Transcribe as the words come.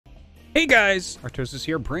Hey guys, Artosis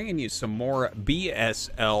here, bringing you some more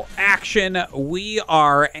BSL action. We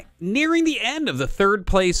are nearing the end of the third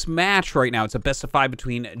place match right now. It's a best of 5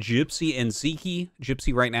 between Gypsy and Sziky.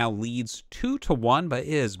 Gypsy right now leads 2-1, but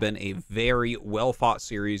it has been a very well-fought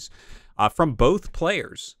series from both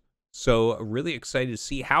players. So really excited to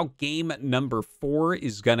see how game number 4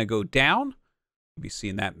 is going to go down. We'll be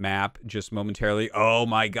seeing that map just momentarily. Oh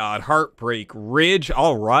my god, Heartbreak Ridge.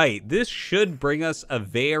 All right, this should bring us a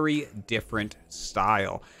very different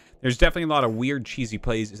style. There's definitely a lot of weird, cheesy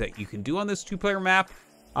plays that you can do on this two-player map.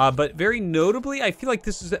 But very notably, I feel like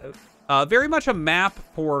this is very much a map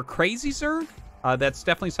for Crazy Zerg. That's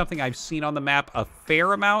definitely something I've seen on the map a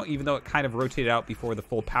fair amount, even though it kind of rotated out before the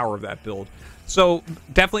full power of that build. So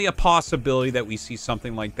definitely a possibility that we see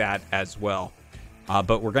something like that as well.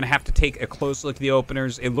 But we're going to have to take a close look at the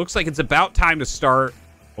openers. It looks like it's about time to start.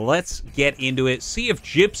 Let's get into it. See if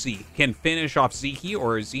Gypsy can finish off Sziky,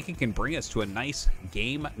 or Sziky can bring us to a nice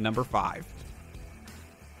game number 5.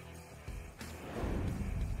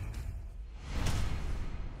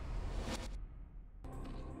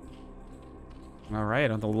 All right,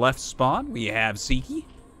 on the left spawn, we have Sziky.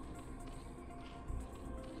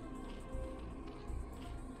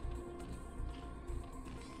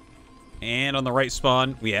 And on the right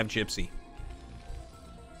spawn, we have Gypsy.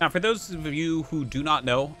 Now, for those of you who do not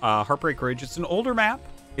know, Heartbreak Ridge, it's an older map.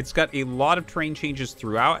 It's got a lot of terrain changes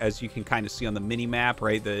throughout, as you can kind of see on the mini-map,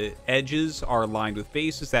 right? The edges are aligned with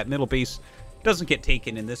bases. That middle base doesn't get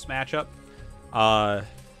taken in this matchup. Not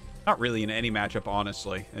really in any matchup,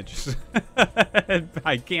 honestly. It just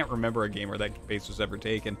I can't remember a game where that base was ever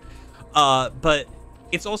taken. But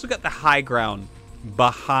it's also got the high ground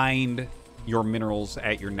behind your minerals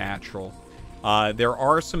at your natural. There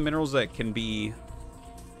are some minerals that can be,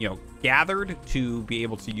 gathered to be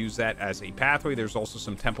able to use that as a pathway. There's also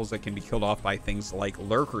some temples that can be killed off by things like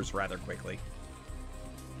lurkers rather quickly.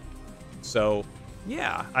 So,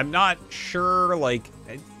 yeah, I'm not sure,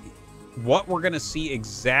 what we're going to see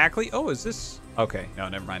exactly. Oh, is this... Okay, no,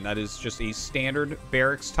 never mind. That is just a standard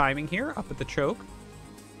barracks timing here up at the choke.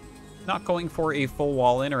 Not going for a full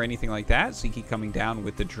wall in or anything like that. Sziky coming down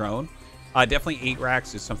with the drone. Definitely 8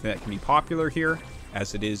 racks is something that can be popular here,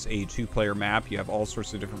 as it is a 2-player map. You have all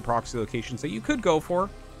sorts of different proxy locations that you could go for.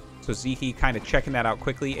 So Sziky kind of checking that out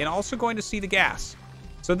quickly, and also going to see the gas.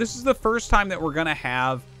 So this is the first time that we're going to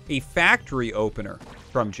have a factory opener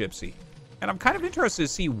from Gypsy. And I'm kind of interested to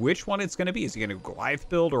see which one it's going to be. Is he going to Goliath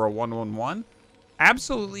build or a 1-1-1?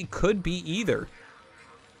 Absolutely could be either.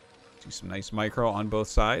 Do some nice micro on both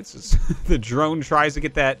sides as the drone tries to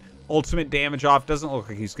get that ultimate damage off. Doesn't look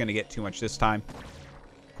like he's going to get too much this time.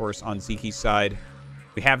 Of course, on Sziky's side,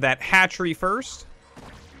 we have that hatchery first.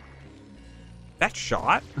 That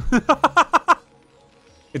shot?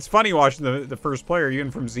 It's funny watching the first player, even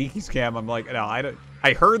from Sziky's cam. I'm like, no,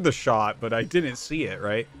 I heard the shot, but I didn't see it,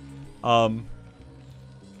 right? All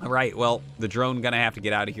right, well, the drone going to have to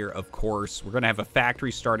get out of here, of course. We're going to have a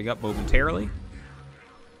factory starting up momentarily.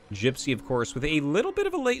 Gypsy, of course, with a little bit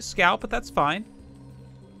of a late scout, but that's fine.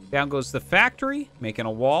 Down goes the factory, making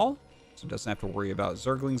a wall, so doesn't have to worry about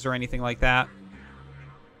zerglings or anything like that.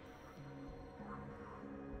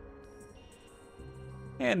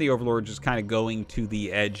 And the Overlord just kind of going to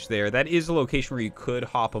the edge there. That is a location where you could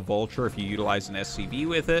hop a Vulture if you utilize an SCV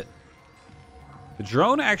with it. The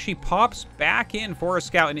drone actually pops back in for a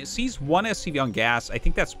scout, and it sees one SCV on gas. I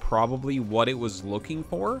think that's probably what it was looking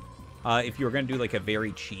for. If you were going to do like a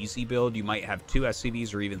very cheesy build, you might have 2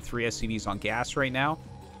 SCVs or even 3 SCVs on gas right now.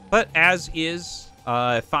 But as is,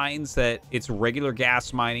 finds that it's regular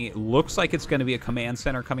gas mining. It looks like it's going to be a command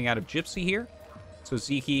center coming out of Gypsy here. So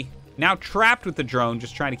Sziky now trapped with the drone,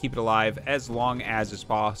 just trying to keep it alive as long as is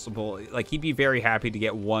possible. Like, he'd be very happy to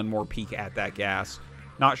get one more peek at that gas.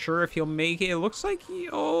 Not sure if he'll make it. It looks like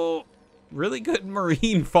really good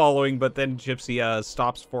marine following, but then Gypsy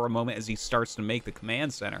stops for a moment as he starts to make the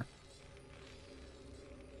command center.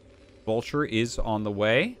 Vulture is on the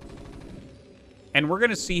way. And we're going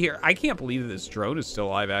to see here... I can't believe that this drone is still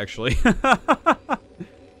alive, actually.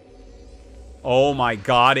 Oh my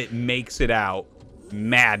god, it makes it out.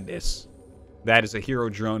 Madness. That is a hero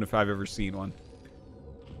drone if I've ever seen one.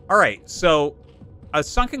 Alright, so... a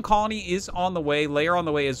sunken colony is on the way. Lair on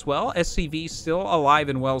the way as well. SCV still alive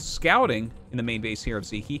and well scouting in the main base here of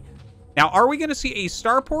Sziky. Now, are we going to see a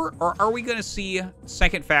starport, or are we going to see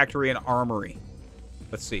second factory and armory?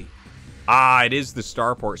 Let's see. Ah, it is the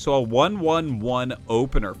starport. So a 1-1-1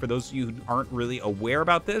 opener. For those of you who aren't really aware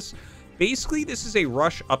about this, basically this is a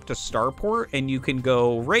rush up to starport, and you can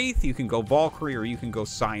go Wraith, you can go Valkyrie, or you can go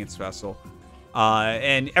Science Vessel.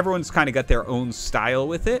 And everyone's kind of got their own style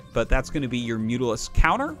with it, but that's going to be your mutalist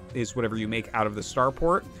counter, is whatever you make out of the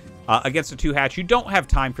starport. Against a 2-hatch, you don't have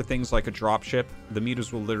time for things like a dropship. The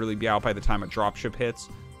mutas will literally be out by the time a dropship hits.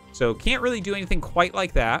 So can't really do anything quite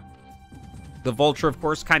like that. The vulture, of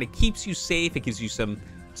course, kind of keeps you safe. It gives you some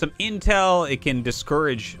intel. It can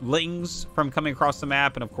discourage lings from coming across the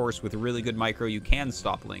map. And of course, with really good micro, you can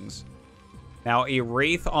stop lings. Now, a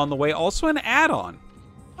wraith on the way. Also an add-on.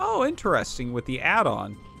 Oh, interesting with the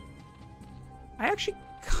add-on. I actually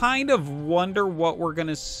kind of wonder what we're going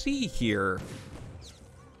to see here.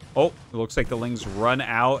 Oh, it looks like the lings run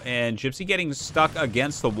out, and Gypsy getting stuck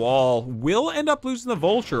against the wall will end up losing the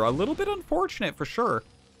vulture. A little bit unfortunate for sure.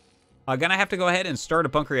 Gonna have to go ahead and start a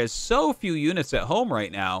bunker. He has so few units at home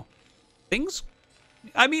right now. Things,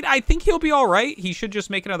 I mean, I think he'll be all right. He should just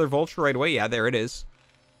make another vulture right away. Yeah, there it is.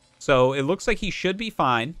 So it looks like he should be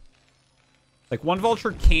fine. Like, one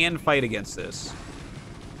vulture can fight against this.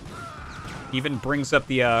 Even brings up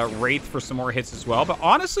the Wraith for some more hits as well. But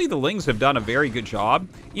honestly, the Lings have done a very good job.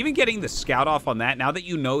 Even getting the scout off on that, now that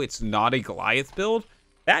you know it's not a Goliath build,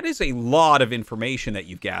 that is a lot of information that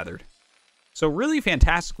you've gathered. So really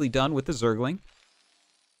fantastically done with the Zergling.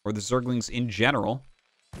 Or the Zerglings in general.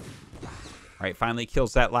 All right, finally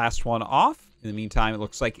kills that last one off. In the meantime, it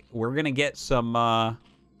looks like we're going to get some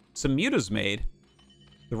mutas made.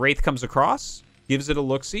 The Wraith comes across, gives it a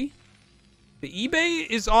look-see. The eBay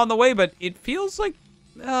is on the way, but it feels like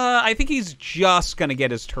I think he's just going to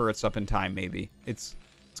get his turrets up in time, maybe. It's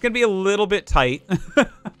going to be a little bit tight.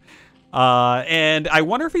 And I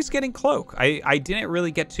wonder if he's getting cloak. I didn't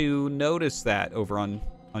really get to notice that over on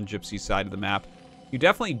Gypsy's side of the map. You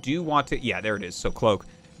definitely do want to... Yeah, there it is. So cloak.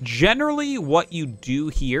 Generally, what you do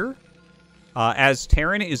here as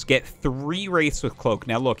Terran is get 3 Wraiths with cloak.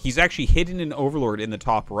 Now, look, he's actually hidden an Overlord in the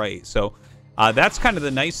top right. So that's kind of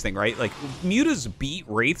the nice thing, right? Like, mutas beat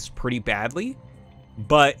Wraiths pretty badly,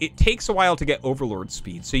 but it takes a while to get Overlord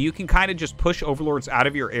speed. So you can kind of just push Overlords out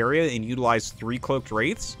of your area and utilize 3 cloaked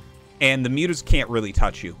Wraiths, and the mutas can't really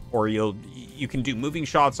touch you. Or you can do moving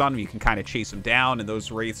shots on them, you can kind of chase them down, and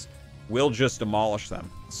those Wraiths will just demolish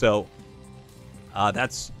them. So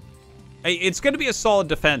it's going to be a solid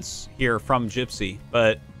defense here from Gypsy,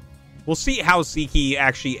 but we'll see how Sziky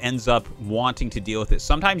actually ends up wanting to deal with it.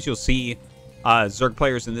 Sometimes you'll see Zerg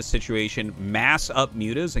players in this situation mass up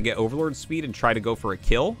mutas and get Overlord speed and try to go for a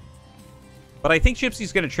kill. But I think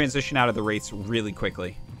Gypsy's going to transition out of the Wraiths really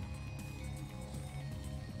quickly.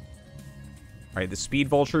 All right, the Speed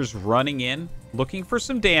Vultures running in, looking for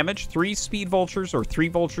some damage. 3 Speed Vultures, or 3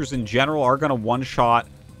 Vultures in general, are going to one-shot,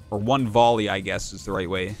 or one volley, I guess is the right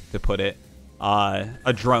way to put it,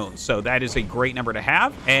 a drone. So that is a great number to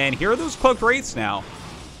have. And here are those Cloaked Wraiths now.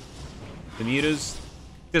 The mutas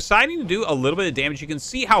deciding to do a little bit of damage. You can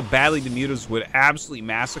see how badly the mutas would absolutely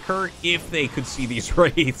massacre if they could see these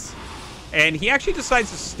Wraiths. And he actually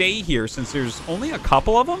decides to stay here since there's only a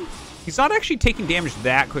couple of them. He's not actually taking damage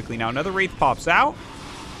that quickly. Now, another Wraith pops out.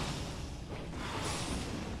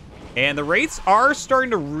 And the Wraiths are starting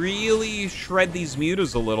to really shred these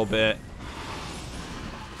mutas a little bit.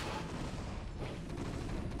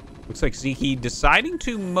 Looks like Sziky deciding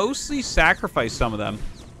to mostly sacrifice some of them.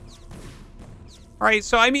 All right,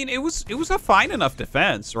 so I mean, it was a fine enough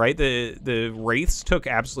defense, right? The Wraiths took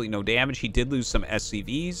absolutely no damage. He did lose some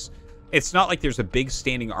SCVs. It's not like there's a big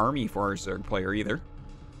standing army for our Zerg player either.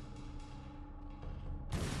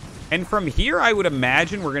 And from here, I would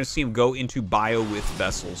imagine we're going to see him go into bio with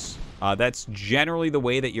vessels. That's generally the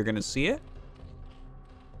way that you're going to see it.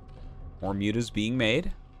 More mutas being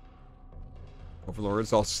made.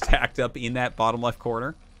 Overlords all stacked up in that bottom left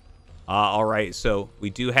corner. All right, so we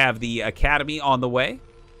do have the Academy on the way.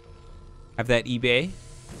 Have that eBay.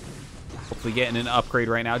 Hopefully getting an upgrade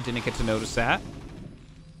right now. Didn't get to notice that.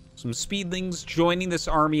 Some Speedlings joining this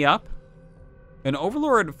army up. An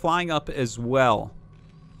Overlord flying up as well.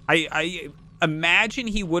 I imagine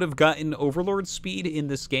he would have gotten Overlord speed in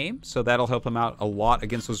this game, so that'll help him out a lot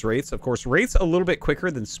against those Wraiths. Of course, Wraiths a little bit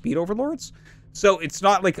quicker than Speed Overlords, so it's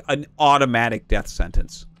not like an automatic death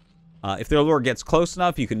sentence. If the Overlord gets close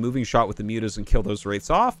enough, you can moving shot with the mutas and kill those Wraiths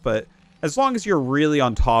off, but as long as you're really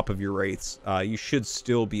on top of your Wraiths, you should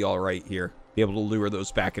still be all right here. Be able to lure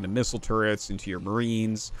those back into missile turrets, into your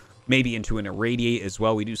Marines, maybe into an Irradiate as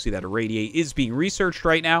well. We do see that Irradiate is being researched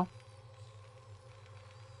right now.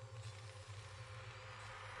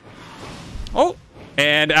 Oh,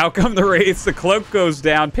 and out come the Wraiths. The cloak goes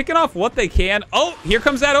down, picking off what they can. Oh, here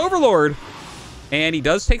comes that Overlord. And he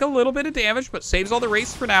does take a little bit of damage, but saves all the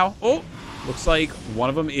Wraiths for now. Oh, looks like one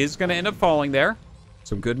of them is going to end up falling there.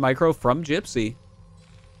 Some good micro from Gypsy.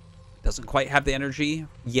 Doesn't quite have the energy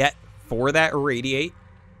yet for that Irradiate.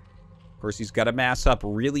 Of course, he's got to mass up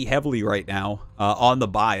really heavily right now on the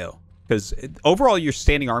bio. Because overall, your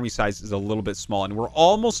standing army size is a little bit small. And we're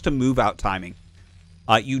almost to move out timing.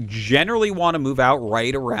 You generally want to move out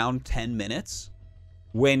right around 10 minutes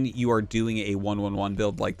when you are doing a 1-1-1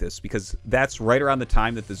 build like this. Because that's right around the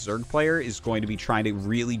time that the Zerg player is going to be trying to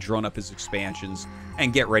really drone up his expansions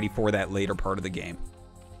and get ready for that later part of the game.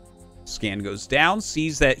 Scan goes down,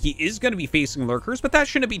 sees that he is going to be facing lurkers, but that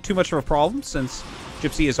shouldn't be too much of a problem since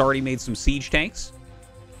Gypsy has already made some siege tanks.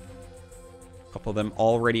 A couple of them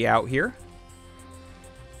already out here.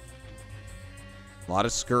 A lot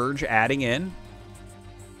of Scourge adding in.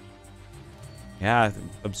 Yeah, the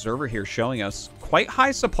Observer here showing us quite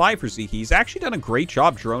high supply for Sziky. He's actually done a great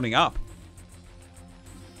job droning up.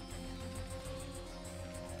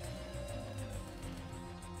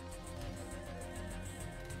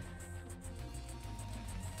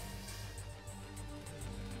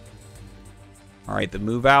 All right, the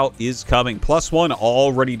move out is coming. +1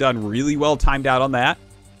 already done. Really well timed out on that.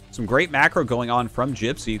 Some great macro going on from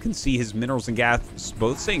Gypsy. You can see his minerals and gas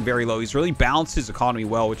both staying very low. He's really balanced his economy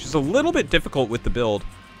well, which is a little bit difficult with the build.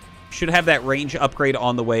 Should have that range upgrade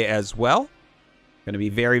on the way as well. Going to be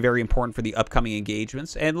very, very important for the upcoming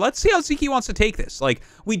engagements. And let's see how Sziky wants to take this. Like,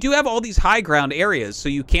 we do have all these high ground areas, so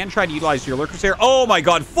you can try to utilize your lurkers there. Oh my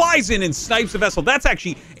god, flies in and snipes the vessel. That's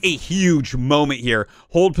actually a huge moment here.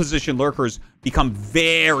 Hold position lurkers become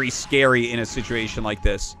very scary in a situation like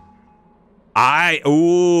this.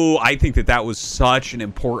 I think that was such an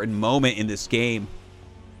important moment in this game.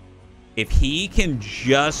 If he can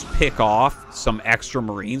just pick off some extra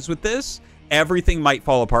Marines with this, everything might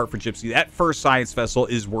fall apart for Gypsy. That first science vessel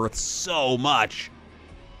is worth so much.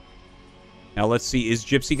 Now, let's see. Is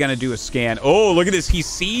Gypsy going to do a scan? Oh, look at this. He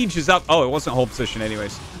sieges up. Oh, it wasn't hold position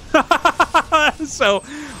anyways. So,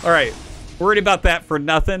 all right. Worried about that for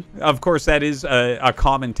nothing. Of course, that is a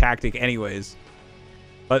common tactic anyways.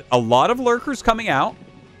 But a lot of lurkers coming out.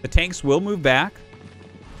 The tanks will move back.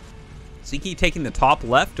 Sziky taking the top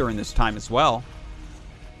left during this time as well.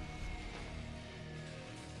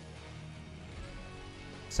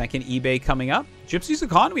 Second eBay coming up. Gypsy's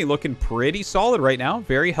economy looking pretty solid right now.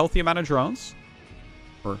 Very healthy amount of drones.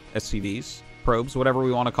 Or SCVs. Probes, whatever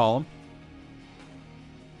we want to call them.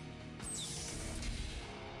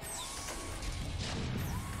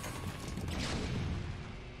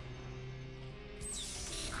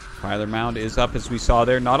 Filer Mound is up as we saw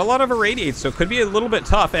there. Not a lot of irradiates, so it could be a little bit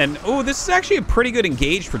tough. And, oh, this is actually a pretty good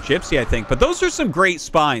engage for Gypsy, I think. But those are some great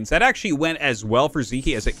spines. That actually went as well for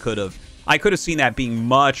Sziky as it could have. I could have seen that being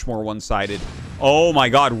much more one-sided. Oh my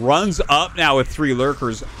god, runs up now with 3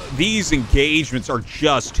 lurkers. These engagements are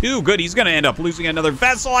just too good. He's going to end up losing another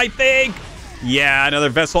vessel, I think. Yeah, another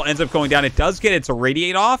vessel ends up going down. It does get its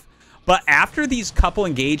irradiate off. But after these couple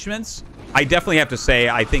engagements, I definitely have to say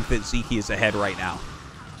I think that Sziky is ahead right now.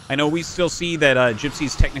 I know we still see that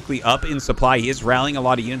Gypsy's technically up in supply. He is rallying a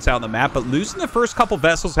lot of units out on the map, but losing the first couple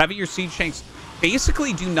vessels, having your siege tanks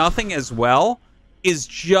basically do nothing as well, is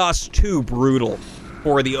just too brutal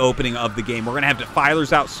for the opening of the game. We're going to have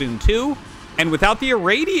defilers out soon too, and without the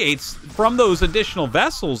irradiates from those additional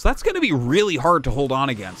vessels, that's going to be really hard to hold on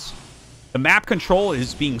against. The map control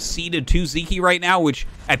is being ceded to Sziky right now, which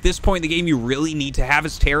at this point in the game you really need to have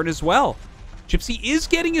as Terran as well. Gypsy is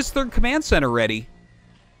getting his 3rd command center ready,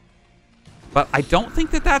 but I don't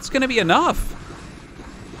think that that's going to be enough.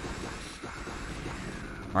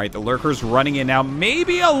 All right, the lurker's running in now.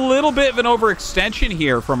 Maybe a little bit of an overextension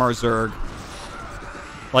here from our Zerg.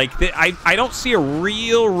 Like, I don't see a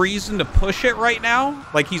real reason to push it right now.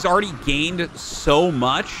 Like, he's already gained so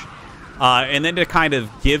much. And then to kind of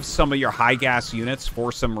give some of your high gas units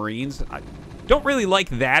for some Marines. I don't really like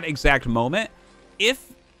that exact moment.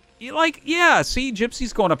 If, like, yeah, see,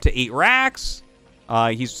 Gypsy's going up to 8 racks.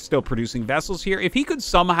 He's still producing vessels here. If he could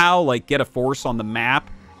somehow, like, get a force on the map,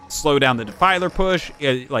 slow down the defiler push,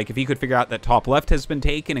 like, if he could figure out that top left has been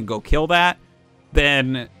taken and go kill that,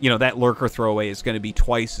 then, you know, that lurker throwaway is going to be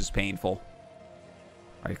twice as painful.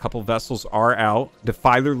 All right, a couple vessels are out.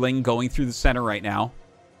 Defiler Ling going through the center right now.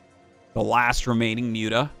 The last remaining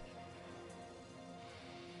Muta.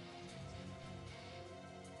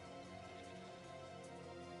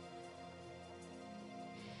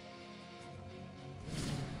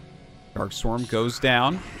 Darkstorm goes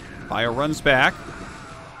down. Bio runs back.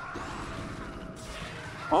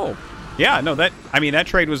 Oh, yeah, no, that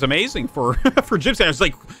trade was amazing for for Gypsy. I was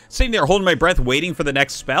like sitting there holding my breath waiting for the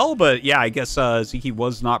next spell, but yeah, I guess Sziky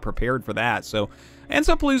was not prepared for that. So ends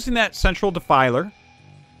up losing that central defiler.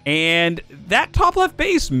 And that top left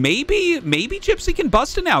base, maybe Gypsy can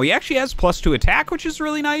bust it now. He actually has +2 attack, which is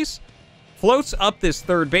really nice. floats up this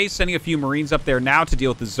third base, sending a few Marines up there now to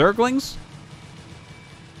deal with the Zerglings.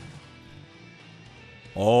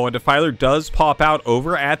 Oh, a Defiler does pop out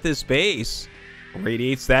over at this base.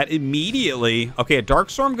 Radiates that immediately. Okay, a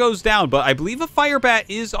Darkstorm goes down, but I believe a Firebat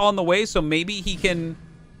is on the way, so maybe he can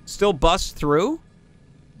still bust through.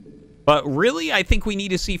 But really, I think we need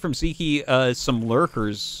to see from Sziky some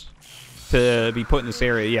Lurkers to be put in this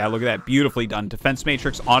area. Yeah, look at that. Beautifully done. Defense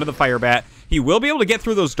Matrix onto the Firebat. He will be able to get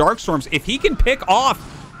through those Darkstorms. If he can pick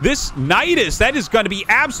off this Nidus, that is going to be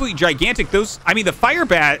absolutely gigantic. I mean, the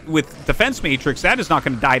Firebat with Defense Matrix, that is not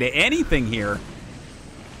going to die to anything here.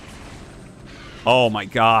 Oh my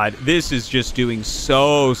god, this is just doing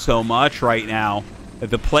so much right now.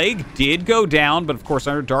 The Plague did go down, but of course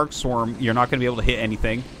under Dark Swarm, you're not going to be able to hit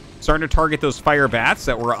anything. Starting to target those Fire Bats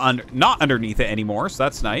that were not underneath it anymore, so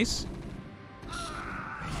that's nice.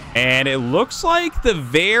 And it looks like the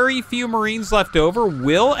very few Marines left over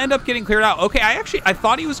will end up getting cleared out. Okay, I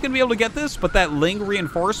thought he was going to be able to get this, but that Ling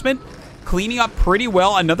reinforcement cleaning up pretty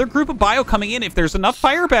well. Another group of bio coming in if there's enough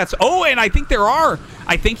Fire Bats. Oh, and I think there are.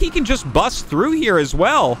 I think he can just bust through here as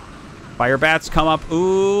well. Fire Bats come up.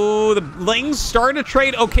 Ooh, the Lings starting to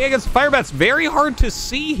trade. Okay, against the Fire Bats. Very hard to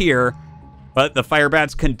see here. But the Fire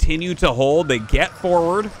Bats continue to hold. They get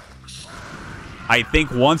forward. I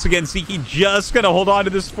think once again, Sziky just going to hold on to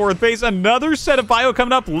this fourth base. Another set of bio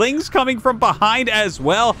coming up. Lings coming from behind as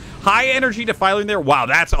well. High energy Defiler in there. Wow,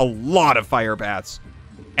 that's a lot of Fire Bats.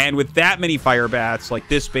 And with that many Fire Bats, like,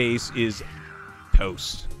 this base is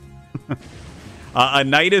toast. A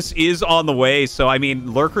Nidus is on the way, so, I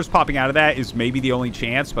mean, Lurkers popping out of that is maybe the only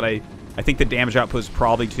chance, but I think the damage output is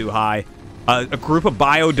probably too high. A group of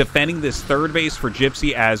bio defending this third base for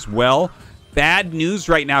Gypsy as well. Bad news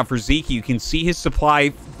right now for Sziky. You can see his supply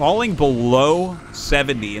falling below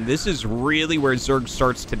 70, and this is really where Zerg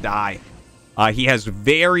starts to die. He has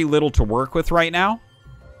very little to work with right now.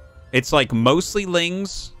 It's like mostly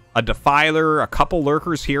Lings, a Defiler, a couple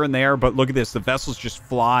Lurkers here and there, but look at this. The vessel's just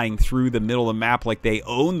flying through the middle of the map like they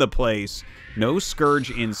own the place. No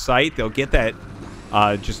Scourge in sight. They'll get that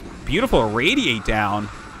just beautiful Irradiate down.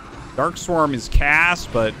 Dark Swarm is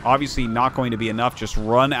cast, but obviously not going to be enough. Just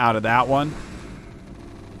run out of that one.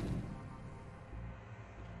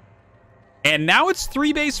 And now it's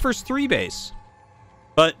 3 base versus 3 base.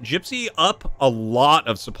 But Gypsy up a lot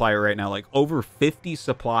of supply right now, like over 50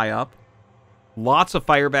 supply up. Lots of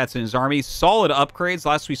Fire Bats in his army. Solid upgrades.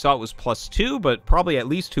 Last we saw it was +2, but probably at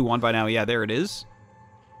least 2-1 by now. Yeah, there it is.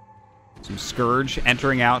 Some Scourge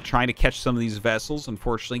entering out, trying to catch some of these vessels.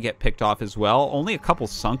 Unfortunately, get picked off as well. Only a couple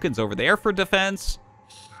Sunkens over there for defense.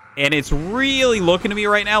 And it's really looking to me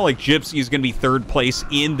right now like Gypsy is going to be 3rd place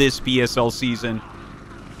in this BSL season.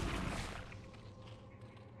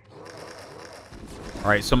 All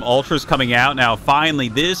right, some Ultras coming out now. Finally,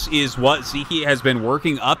 this is what Sziky has been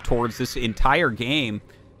working up towards this entire game.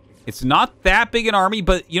 It's not that big an army,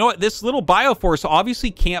 but you know what? This little Bioforce obviously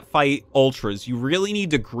can't fight Ultras. You really need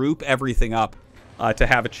to group everything up to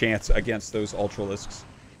have a chance against those Ultralisks.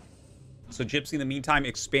 So Gypsy, in the meantime,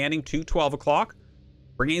 expanding to 12 o'clock.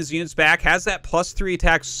 Bringing his units back. Has that +3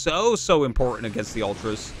 attack. So important against the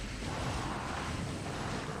Ultras.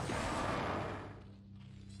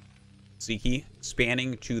 Sziky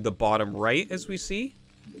spanning to the bottom right, as we see.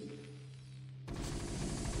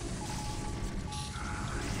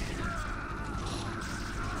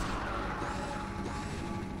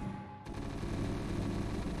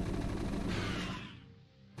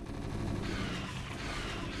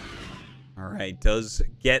 All right, does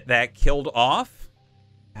get that killed off.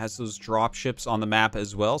 Has those drop ships on the map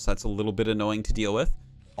as well, so that's a little bit annoying to deal with.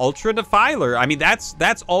 Ultra Defiler, I mean, that's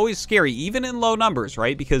always scary, even in low numbers,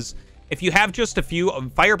 right? Because if you have just a few,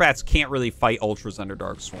 Fire Bats can't really fight Ultras under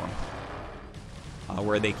Dark Swarm.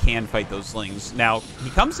 Where they can fight those Lings. Now, he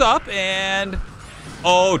comes up and...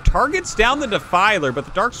 oh, targets down the Defiler, but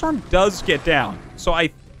the Dark Swarm does get down. So I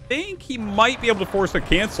think he might be able to force a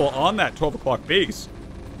cancel on that 12 o'clock base.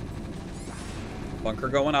 Bunker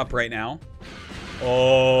going up right now.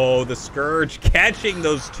 Oh, the Scourge catching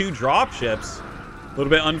those 2 drop ships. A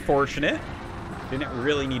little bit unfortunate. Didn't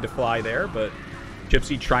really need to fly there, but...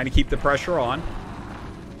 Gypsy trying to keep the pressure on.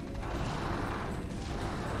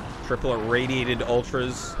 Triple irradiated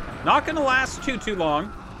Ultras. Not going to last too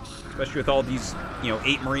long. Especially with all these,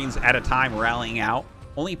 8 Marines at a time rallying out.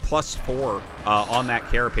 Only +4 on that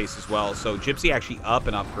carapace as well. So Gypsy actually up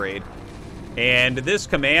an upgrade. And this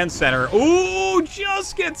command center, ooh,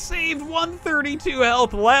 just gets saved. 132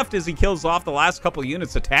 health left as he kills off the last couple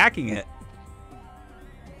units attacking it.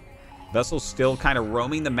 Vessel's still kind of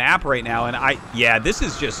roaming the map right now, and yeah, this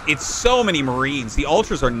is just, it's so many Marines. The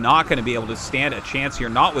Ultras are not going to be able to stand a chance here,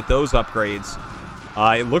 not with those upgrades.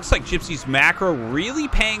 It looks like Gypsy's macro really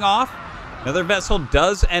paying off. Another vessel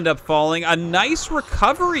does end up falling. A nice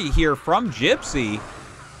recovery here from Gypsy.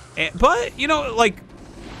 But, you know, like,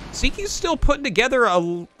 Sziky's still putting together a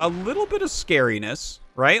little bit of scariness,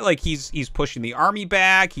 right? Like, he's pushing the army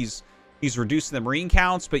back. He's reducing the Marine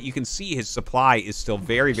counts, but you can see his supply is still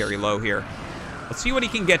very, very low here. Let's see what he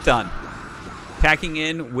can get done. Packing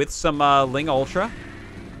in with some Ling Ultra.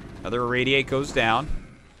 Another Irradiate goes down.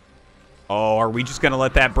 Oh, are we just going to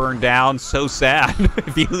let that burn down? So sad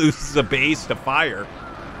if he loses a base to fire.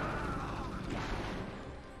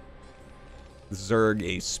 Zerg,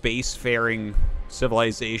 a spacefaring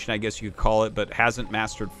civilization, I guess you could call it, but hasn't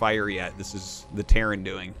mastered fire yet. This is the Terran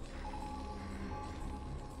doing.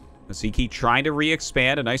 Sziky trying to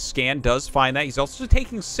re-expand. A nice scan does find that. He's also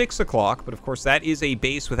taking 6 o'clock, but of course that is a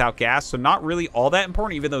base without gas, so not really all that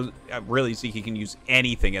important, even though really Sziky can use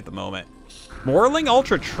anything at the moment. Morling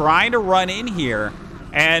Ultra trying to run in here.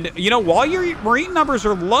 And, you know, while your Marine numbers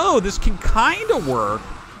are low, this can kind of work.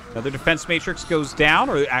 Another defense matrix goes down,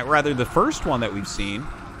 or rather the first one that we've seen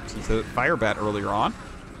since the fire bat earlier on.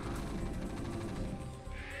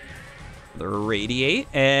 The Irradiate,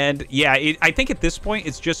 and yeah, I think at this point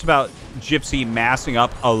it's just about Gypsy massing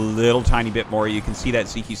up a little tiny bit more. You can see that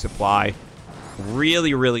Sziky supply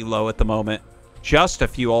really, really low at the moment. Just a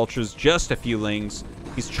few Ultras, just a few Lings.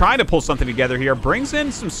 He's trying to pull something together here. Brings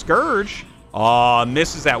in some Scourge. Oh,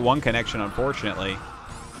 misses that one connection, unfortunately.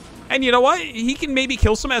 And you know what? He can maybe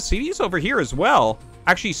kill some SCVs over here as well.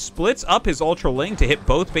 Actually splits up his Ultra Ling to hit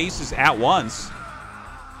both bases at once.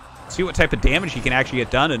 See what type of damage he can actually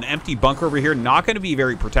get done. An empty bunker over here, not going to be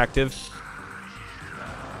very protective.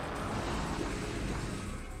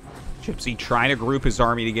 Gypsy trying to group his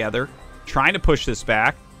army together, trying to push this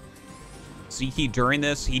back. Sziky during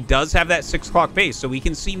this, he does have that 6 o'clock base, so we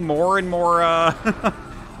can see more and more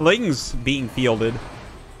Lings being fielded.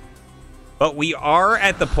 But we are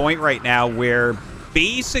at the point right now where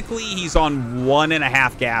basically he's on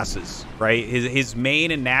 1.5 gases, right? His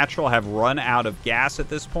main and natural have run out of gas at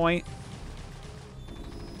this point.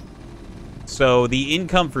 So the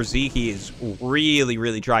income for Sziky is really,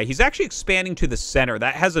 really dry. He's actually expanding to the center.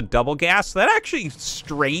 That has a double gas. So that actually,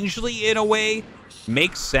 strangely, in a way,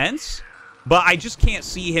 makes sense. But I just can't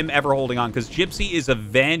see him ever holding on, because Gypsy is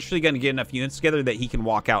eventually going to get enough units together that he can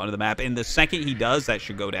walk out into the map. And the second he does, that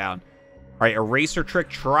should go down. All right, Eraser Trick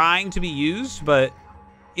trying to be used, but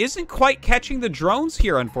isn't quite catching the drones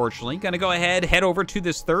here, unfortunately. Going to go ahead, head over to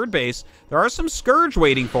this third base. There are some Scourge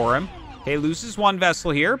waiting for him. Okay, loses one vessel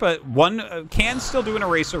here, but one can still do an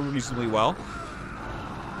Eraser reasonably well.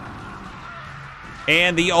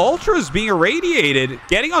 And the Ultras being irradiated,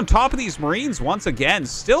 getting on top of these Marines once again.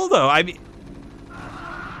 Still, though, I mean,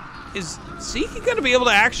 is Sziky going to be able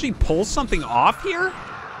to actually pull something off here?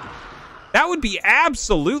 That would be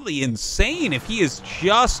absolutely insane if he is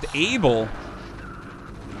just able.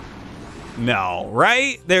 No,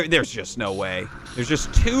 right? There's just no way. There's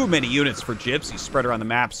just too many units for Gypsy spread around the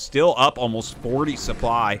map. Still up almost 40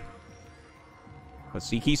 supply. But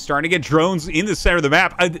Sziky's starting to get drones in the center of the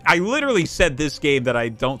map. I literally said this game that I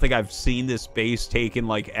don't think I've seen this base taken,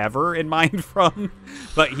 like, ever in mind from.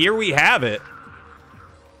 But here we have it.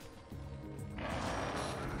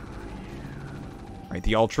 Right,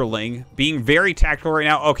 the Ultra Ling being very tactical right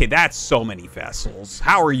now. Okay, that's so many vessels.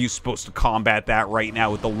 How are you supposed to combat that right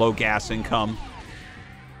now with the low gas income?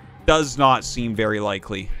 Does not seem very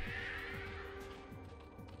likely.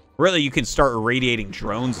 Really, you can start irradiating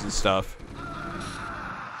drones and stuff.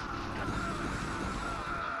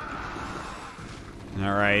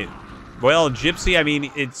 All right. Well, Gypsy, I mean,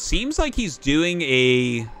 it seems like he's doing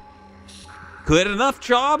a good enough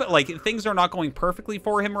job. Like, things are not going perfectly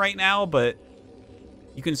for him right now, but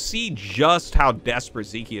you can see just how desperate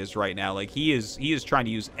Sziky is right now. Like, he is trying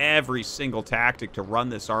to use every single tactic to run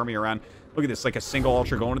this army around. Look at this, like a single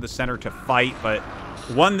Ultra going to the center to fight, but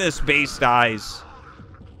when this base dies,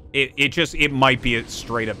 it might be a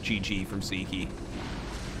straight up GG from Sziky.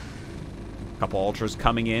 Couple Ultras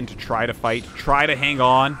coming in to try to fight, try to hang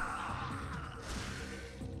on.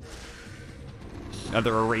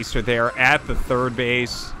 Another Eraser there at the third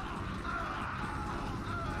base.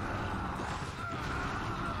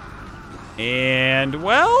 And,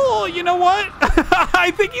 well, you know what?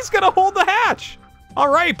 I think he's going to hold the hatch. All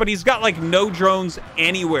right, but he's got, like, no drones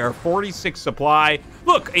anywhere. 46 supply.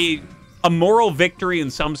 Look, a moral victory in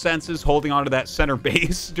some senses, holding onto that center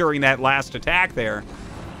base during that last attack there.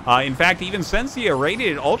 In fact, even since the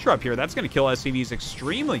irradiated Ultra up here, that's going to kill SCVs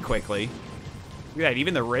extremely quickly. Look at that,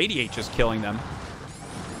 even the Radiate just killing them.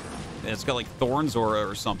 And it's got like Thorn's Aura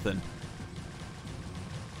or something.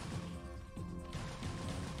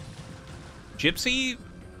 Gypsy,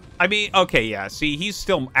 I mean, okay, yeah. See, he's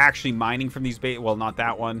still actually mining from these bait. Well, not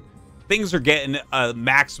that one. Things are getting a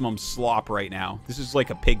maximum slop right now. This is like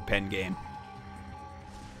a pig pen game.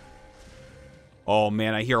 Oh,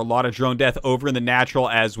 man, I hear a lot of drone death over in the natural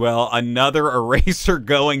as well. Another eraser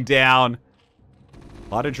going down.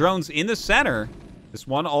 A lot of drones in the center. This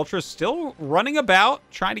one Ultra still running about,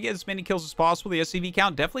 trying to get as many kills as possible. The SCV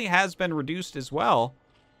count definitely has been reduced as well.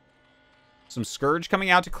 Some Scourge coming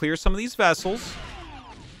out to clear some of these vessels.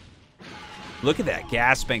 Look at that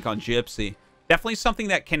gas bank on Gypsy. Definitely something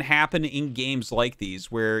that can happen in games like these,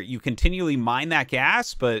 where you continually mine that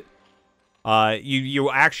gas, but you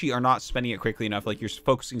actually are not spending it quickly enough. Like, you're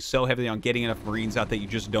focusing so heavily on getting enough Marines out that you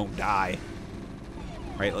just don't die.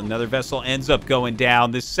 Right, another vessel ends up going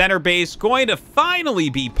down. This center base going to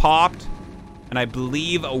finally be popped. And I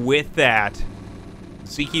believe with that,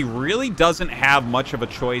 Sziky really doesn't have much of a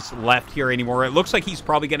choice left here anymore. It looks like he's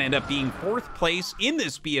probably going to end up being 4th place in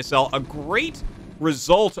this BSL. A great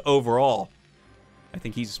result overall. I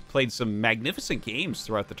think he's played some magnificent games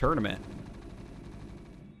throughout the tournament.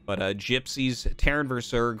 But Gypsy's Terran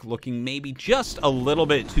vs. Zerg looking maybe just a little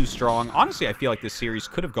bit too strong. Honestly, I feel like this series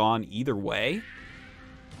could have gone either way.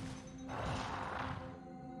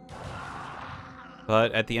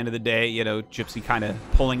 But at the end of the day, you know, Gypsy kind of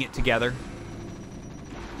pulling it together.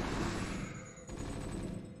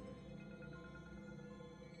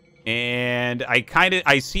 And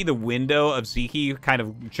I see the window of Sziky kind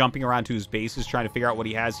of jumping around to his bases, trying to figure out what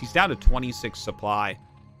he has. He's down to 26 supply,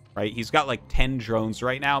 right? He's got like 10 drones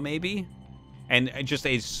right now, maybe. And just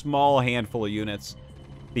a small handful of units.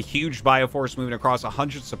 The huge Bioforce moving across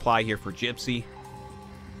 100 supply here for Gypsy.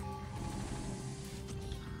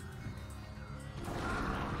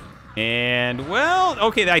 And, well,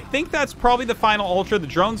 okay, I think that's probably the final Ultra. The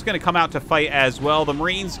drone's going to come out to fight as well. The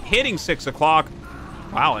Marines hitting 6 o'clock.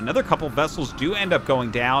 Wow, another couple vessels do end up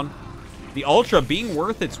going down. The Ultra being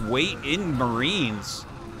worth its weight in Marines.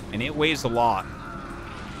 And it weighs a lot.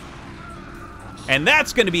 And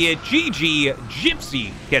that's going to be it. GG.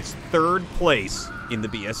 Gypsy gets 3rd place in the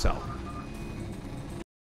BSL.